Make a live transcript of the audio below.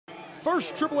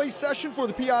First AAA session for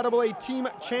the PIAA Team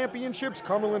Championships.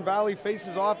 Cumberland Valley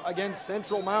faces off against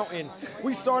Central Mountain.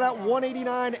 We start at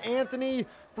 189. Anthony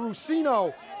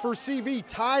Bruscino for CV,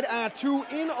 tied at 2,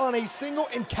 in on a single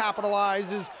and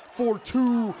capitalizes for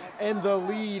 2 and the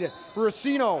lead.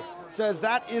 Bruscino says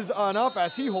that is enough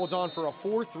as he holds on for a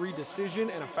 4-3 decision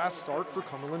and a fast start for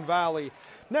Cumberland Valley.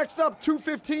 Next up,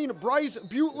 215, Bryce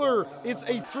Beutler. It's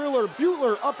a thriller.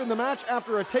 Beutler up in the match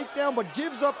after a takedown, but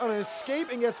gives up an escape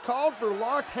and gets called for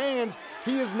locked hands.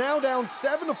 He is now down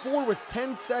 7-4 with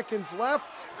 10 seconds left.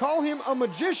 Call him a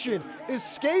magician.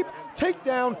 Escape,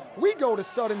 takedown, we go to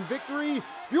sudden victory.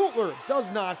 Beutler does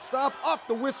not stop. Off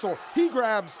the whistle, he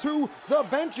grabs 2. The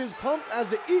bench is pumped as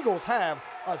the Eagles have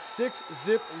a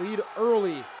 6-zip lead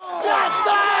early.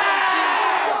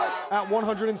 At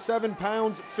 107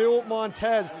 pounds, Phil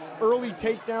Montez, early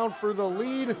takedown for the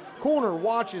lead. Corner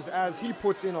watches as he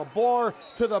puts in a bar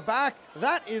to the back.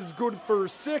 That is good for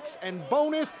 6 and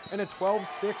bonus, and a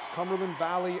 12-6 Cumberland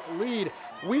Valley lead.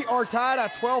 We are tied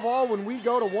at 12-all when we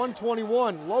go to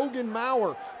 121. Logan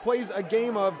Maurer plays a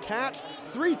game of catch.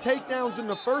 3 takedowns in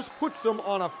the first puts them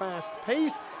on a fast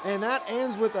pace, and that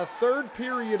ends with a third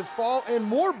period fall and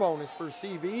more bonus for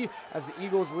CV as the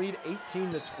Eagles lead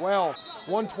 18-12.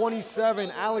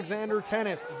 127, Alexander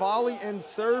Tennis, volley and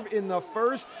serve in the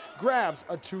first, grabs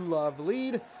a 2-love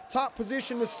lead. Top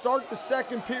position to start the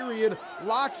second period,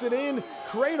 locks it in,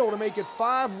 cradle to make it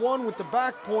 5-1 with the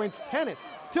back points. Tennis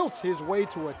tilts his way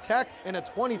to a tech and a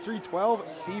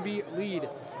 23-12 CV lead.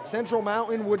 Central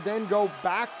Mountain would then go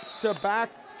back-to-back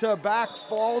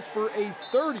falls for a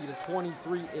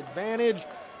 30-23 advantage.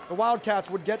 The Wildcats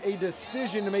would get a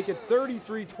decision to make it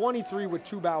 33-23 with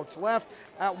 2 bouts left.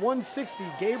 At 160,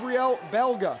 Gabriel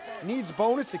Belga needs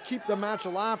bonus to keep the match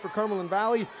alive for Cumberland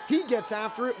Valley. He gets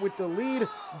after it with the lead.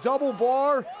 Double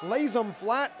bar, lays them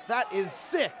flat. That is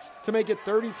 6 to make it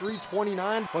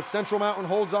 33-29. But Central Mountain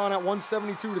holds on at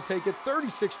 172 to take it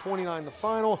 36-29 the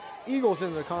final. Eagles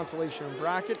in the consolation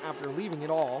bracket after leaving it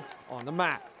all on the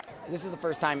mat. This is the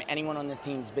first time anyone on this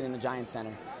team's been in the Giants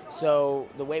Center. So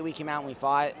the way we came out and we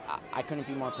fought, I couldn't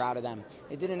be more proud of them.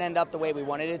 It didn't end up the way we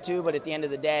wanted it to, but at the end of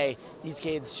the day, these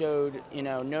kids showed,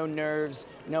 no nerves,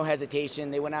 no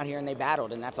hesitation. They went out here and they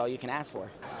battled, and that's all you can ask for.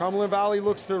 Cumberland Valley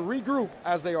looks to regroup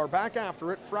as they are back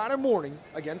after it Friday morning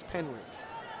against Penridge.